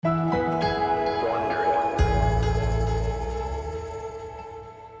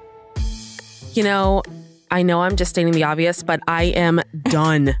You know, I know I'm just stating the obvious, but I am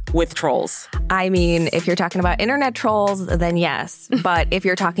done with trolls. I mean, if you're talking about internet trolls, then yes. But if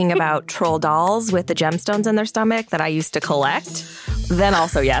you're talking about troll dolls with the gemstones in their stomach that I used to collect, then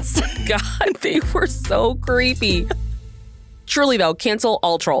also yes. God, they were so creepy. Truly, though, cancel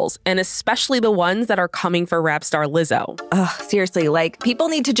all trolls, and especially the ones that are coming for rap star Lizzo. Ugh, seriously, people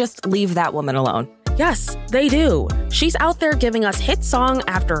need to just leave that woman alone. Yes, they do. She's out there giving us hit song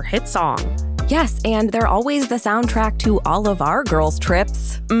after hit song. Yes, and they're always the soundtrack to all of our girls'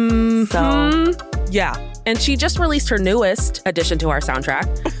 trips. So, yeah. And she just released her newest addition to our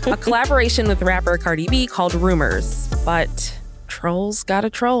soundtrack, a collaboration with rapper Cardi B called Rumors. But trolls gotta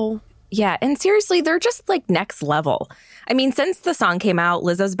troll. Yeah, and seriously, they're just next level. I mean, since the song came out,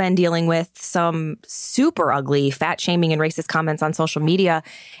 Lizzo's been dealing with some super ugly fat shaming and racist comments on social media.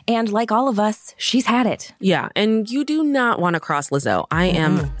 And like all of us, she's had it. Yeah, and you do not want to cross Lizzo. I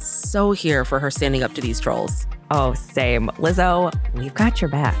am so here for her standing up to these trolls. Oh, same. Lizzo, we've got your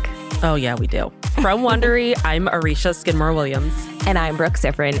back. Oh, yeah, we do. From Wondery, I'm Arisha Skidmore-Williams. And I'm Brooke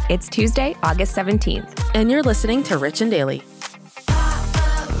Sifrin. It's Tuesday, August 17th. And you're listening to Rich and Daily.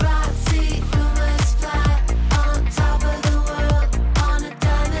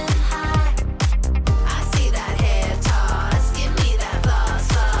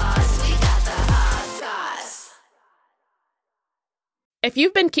 If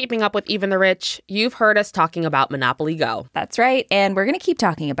you've been keeping up with Even the Rich, you've heard us talking about Monopoly Go. That's right, and we're going to keep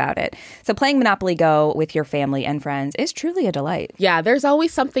talking about it. So playing Monopoly Go with your family and friends is truly a delight. Yeah, there's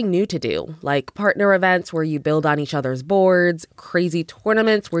always something new to do, like partner events where you build on each other's boards, crazy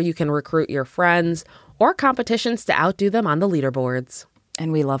tournaments where you can recruit your friends, or competitions to outdo them on the leaderboards.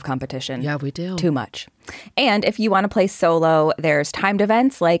 And we love competition. Yeah, we do. Too much. And if you want to play solo, there's timed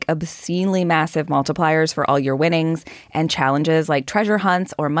events like obscenely massive multipliers for all your winnings and challenges like treasure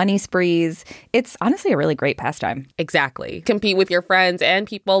hunts or money sprees. It's honestly a really great pastime. Exactly. Compete with your friends and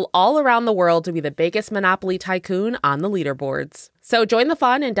people all around the world to be the biggest Monopoly tycoon on the leaderboards. So join the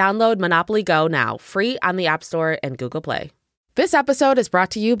fun and download Monopoly Go now, free on the App Store and Google Play. This episode is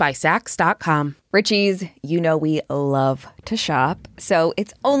brought to you by Saks.com. Richies, you know we love to shop, so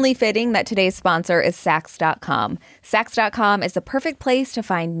it's only fitting that today's sponsor is Saks.com. Saks.com is the perfect place to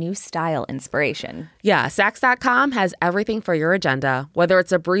find new style inspiration. Yeah, Saks.com has everything for your agenda, whether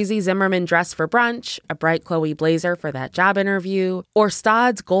it's a breezy Zimmermann dress for brunch, a bright Chloe blazer for that job interview, or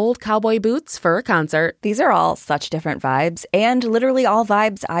Staud's gold cowboy boots for a concert. These are all such different vibes, and literally all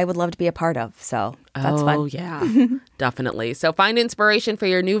vibes I would love to be a part of, so that's fun. Oh, yeah, definitely. So find inspiration for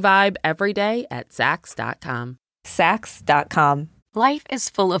your new vibe every day at Saks.com. Saks.com. Life is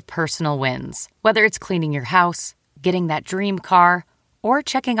full of personal wins, whether it's cleaning your house, getting that dream car, or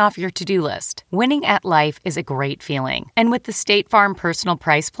checking off your to-do list. Winning at life is a great feeling. And with the State Farm Personal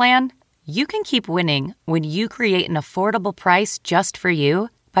Price Plan, you can keep winning when you create an affordable price just for you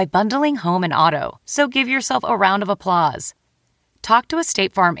by bundling home and auto. So give yourself a round of applause. Talk to a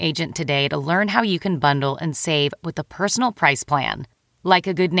State Farm agent today to learn how you can bundle and save with the Personal Price Plan. Like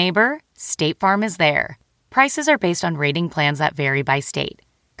a good neighbor, State Farm is there. Prices are based on rating plans that vary by state.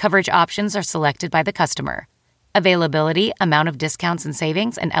 Coverage options are selected by the customer. Availability, amount of discounts and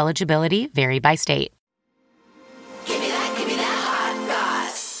savings, and eligibility vary by state. Give me that hot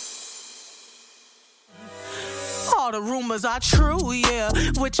goss. All the rumors are true, yeah.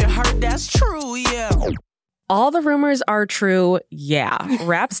 What you heard, that's true, yeah. All the rumors are true, yeah.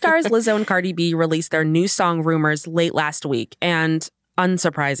 Rap stars Lizzo and Cardi B released their new song Rumors late last week, and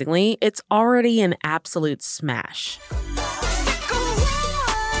unsurprisingly, it's already an absolute smash.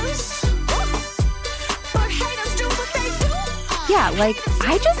 Yeah,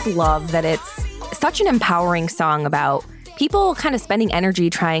 I just love that it's such an empowering song about people kind of spending energy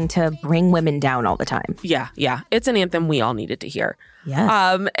trying to bring women down all the time. Yeah. It's an anthem we all needed to hear.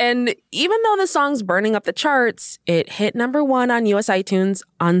 Yes. And even though the song's burning up the charts, it hit #1 on US iTunes,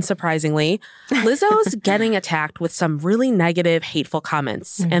 unsurprisingly. Lizzo's getting attacked with some really negative, hateful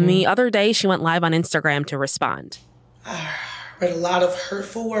comments. Mm-hmm. And the other day, she went live on Instagram to respond. I read a lot of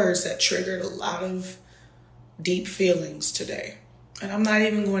hurtful words that triggered a lot of deep feelings today. And I'm not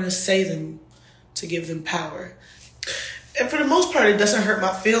even going to say them to give them power. And for the most part, it doesn't hurt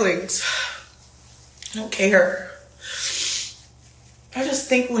my feelings. I don't care. I just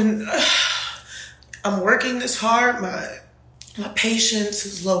think when I'm working this hard, my patience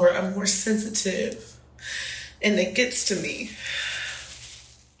is lower. I'm more sensitive. And it gets to me.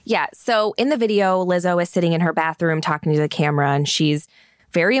 Yeah, so in the video, Lizzo is sitting in her bathroom talking to the camera, and she's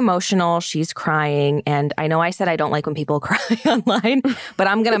very emotional. She's crying. And I know I said I don't like when people cry online, but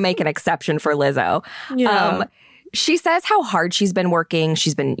I'm going to make an exception for Lizzo. Yeah. She says how hard she's been working.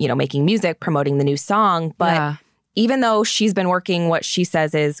 She's been, making music, promoting the new song. But even though she's been working what she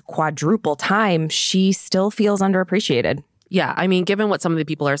says is quadruple time, she still feels underappreciated. Yeah. I mean, given what some of the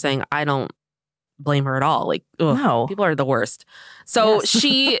people are saying, I don't blame her at all. Like, ugh, No. people are the worst. So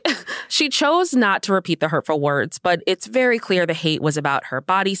she chose not to repeat the hurtful words, but it's very clear the hate was about her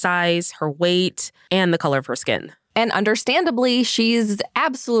body size, her weight, and the color of her skin. And understandably, she's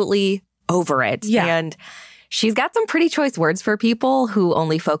absolutely over it. Yeah. And she's got some pretty choice words for people who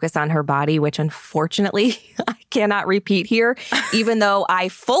only focus on her body, which unfortunately I cannot repeat here, even though I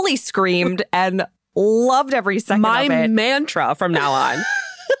fully screamed and loved every second of it. My mantra from now on.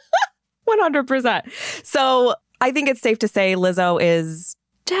 100%. So I think it's safe to say Lizzo is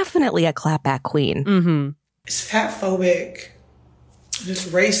definitely a clapback queen. Mm-hmm. It's fatphobic, and it's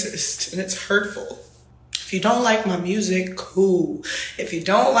racist, and it's hurtful. If you don't like my music, cool. If you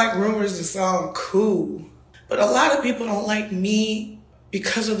don't like Rumors the song, cool. But a lot of people don't like me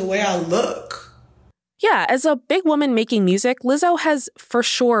because of the way I look. Yeah, as a big woman making music, Lizzo has for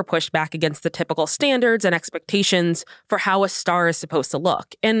sure pushed back against the typical standards and expectations for how a star is supposed to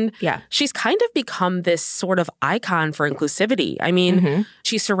look. And she's kind of become this sort of icon for inclusivity. I mean,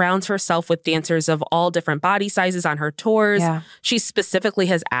 she surrounds herself with dancers of all different body sizes on her tours. Yeah. She specifically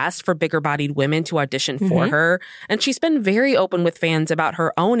has asked for bigger-bodied women to audition for her. And she's been very open with fans about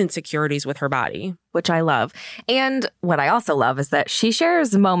her own insecurities with her body. Which I love. And what I also love is that she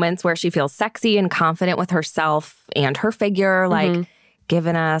shares moments where she feels sexy and confident with herself and her figure, like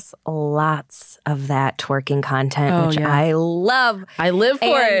giving us lots of that twerking content, which I love. I live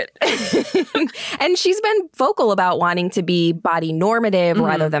for it. And she's been vocal about wanting to be body normative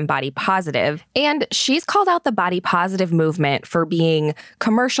rather than body positive. And she's called out the body positive movement for being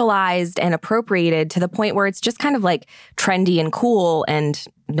commercialized and appropriated to the point where it's just kind of like trendy and cool and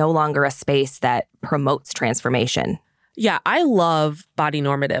no longer a space that promotes transformation. Yeah, I love body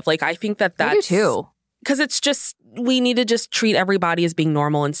normative. Like, I think that's... I do too. Because it's just, we need to just treat everybody as being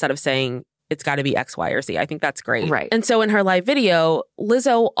normal instead of saying it's got to be X, Y, or Z. I think that's great. Right. And so in her live video,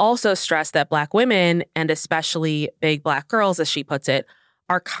 Lizzo also stressed that Black women, and especially big Black girls, as she puts it,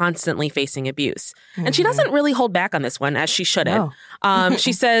 are constantly facing abuse. And she doesn't really hold back on this one, as she shouldn't. No.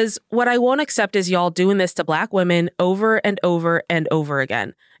 She says, "What I won't accept is y'all doing this to Black women over and over and over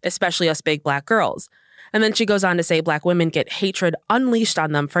again, especially us big Black girls." And then she goes on to say Black women get hatred unleashed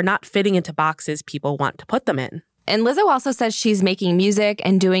on them for not fitting into boxes people want to put them in. And Lizzo also says she's making music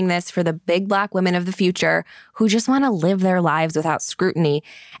and doing this for the big Black women of the future who just want to live their lives without scrutiny.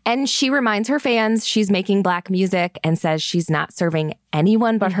 And she reminds her fans she's making Black music and says she's not serving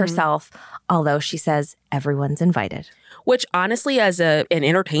anyone but herself, although she says everyone's invited. Which honestly, as an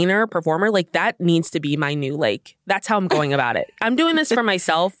entertainer, performer, like that needs to be my new, like, that's how I'm going about it. I'm doing this for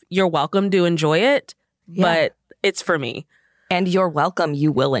myself. You're welcome to enjoy it, but it's for me. And you're welcome.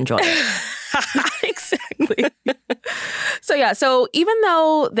 You will enjoy it. Exactly. So even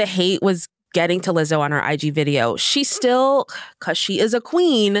though the hate was getting to Lizzo on her IG video, she still, because she is a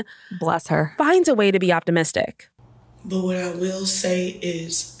queen, bless her, finds a way to be optimistic. But what I will say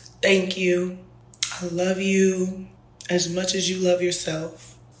is thank you. I love you as much as you love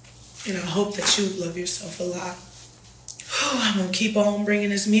yourself. And I hope that you love yourself a lot. I'm going to keep on bringing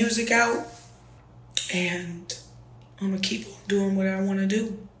this music out. And I'm going to keep on doing what I want to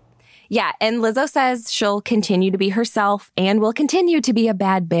do. Yeah, and Lizzo says she'll continue to be herself and will continue to be a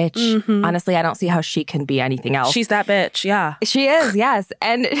bad bitch. Honestly, I don't see how she can be anything else. She's that bitch, yeah. She is, yes.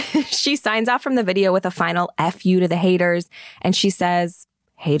 And she signs off from the video with a final F you to the haters. And she says,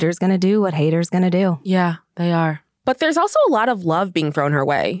 haters gonna do what haters gonna do. Yeah, they are. But there's also a lot of love being thrown her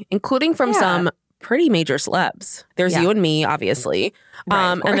way, including from some pretty major celebs. There's you and me, obviously.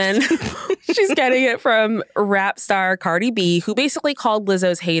 Right, and then she's getting it from rap star Cardi B, who basically called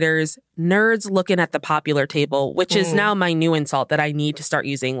Lizzo's haters nerds looking at the popular table, which is now my new insult that I need to start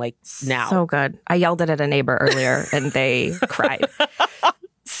using like now. So good. I yelled it at a neighbor earlier and they cried.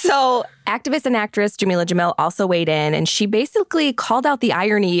 So activist and actress Jamila Jamil also weighed in, and she basically called out the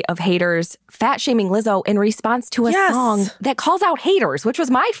irony of haters fat-shaming Lizzo in response to a song that calls out haters, which was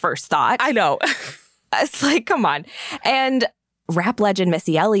my first thought. I know. It's like, come on. And rap legend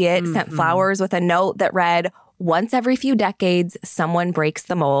Missy Elliott sent flowers with a note that read, "Once every few decades, someone breaks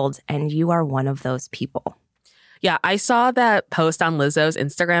the mold, and you are one of those people." Yeah, I saw that post on Lizzo's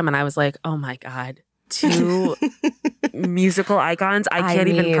Instagram, and I was like, oh my God. Two musical icons. I can't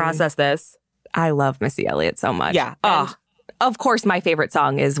even process this. I love Missy Elliott so much. Yeah. Of course, my favorite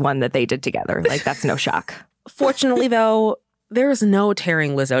song is one that they did together. Like, that's no shock. Fortunately, though, there's no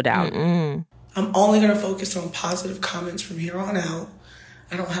tearing Lizzo down. I'm only going to focus on positive comments from here on out.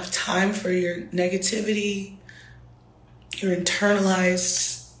 I don't have time for your negativity. your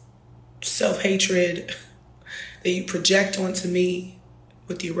internalized self-hatred that you project onto me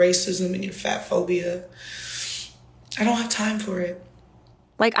with your racism and your fat phobia. I don't have time for it.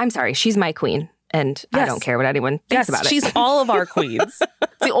 Like, I'm sorry, she's my queen, and I don't care what anyone thinks about it. She's all of our queens.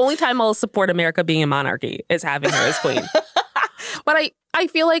 It's the only time I'll support America being a monarchy is having her as queen. But I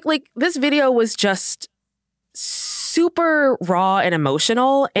feel like this video was just super raw and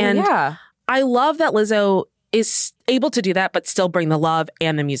emotional. And I love that Lizzo is able to do that, but still bring the love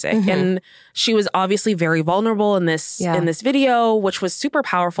and the music. Mm-hmm. And she was obviously very vulnerable in this video, which was super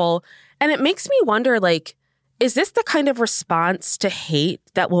powerful. And it makes me wonder, like, is this the kind of response to hate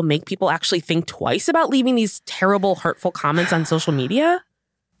that will make people actually think twice about leaving these terrible, hurtful comments on social media?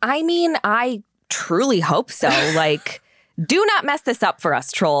 I mean, I truly hope so. Like, do not mess this up for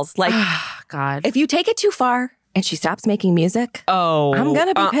us, trolls. Like, God, if you take it too far and she stops making music, I'm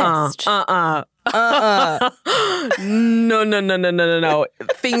gonna be pissed. No.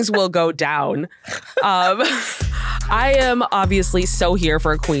 Things will go down. I am obviously so here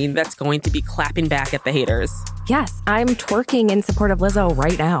for a queen that's going to be clapping back at the haters. Yes, I'm twerking in support of Lizzo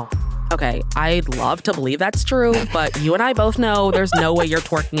right now. Okay, I'd love to believe that's true, but you and I both know there's no way you're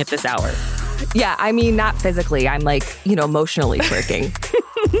twerking at this hour. Yeah, I mean, not physically. I'm like, emotionally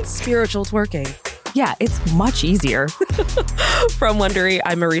twerking. Spiritual twerking. Yeah, it's much easier. From Wondery,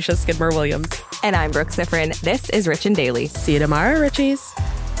 I'm Marisha Skidmore-Williams. And I'm Brooke Siffrin. This is Rich and Daily. See you tomorrow, Richies.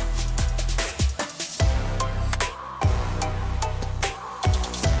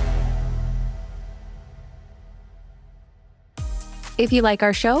 If you like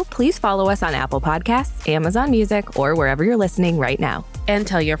our show, please follow us on Apple Podcasts, Amazon Music, or wherever you're listening right now. And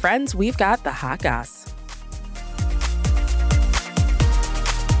tell your friends we've got the hot goss.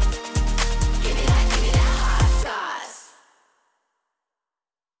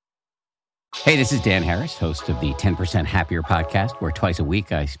 Hey, this is Dan Harris, host of the 10% Happier podcast, where twice a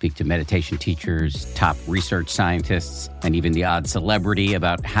week I speak to meditation teachers, top research scientists, and even the odd celebrity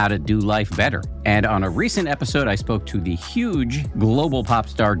about how to do life better. And on a recent episode, I spoke to the huge global pop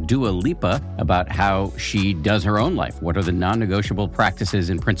star Dua Lipa about how she does her own life. What are the non-negotiable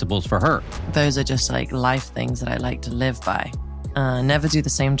practices and principles for her? Those are just like life things that I like to live by. Never do the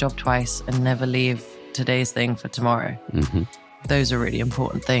same job twice and never leave today's thing for tomorrow. Mm-hmm. Those are really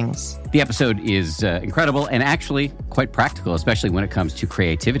important things. The episode is incredible and actually quite practical, especially when it comes to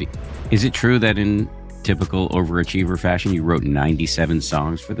creativity. Is it true that in typical overachiever fashion, you wrote 97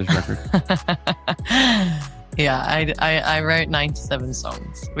 songs for this record? Yeah, I wrote 97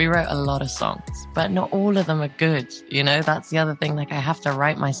 songs. We wrote a lot of songs, but not all of them are good. That's the other thing. Like, I have to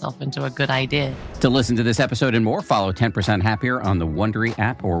write myself into a good idea. To listen to this episode and more, follow 10% Happier on the Wondery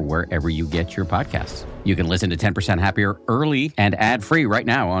app or wherever you get your podcasts. You can listen to 10% Happier early and ad-free right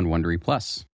now on Wondery Plus.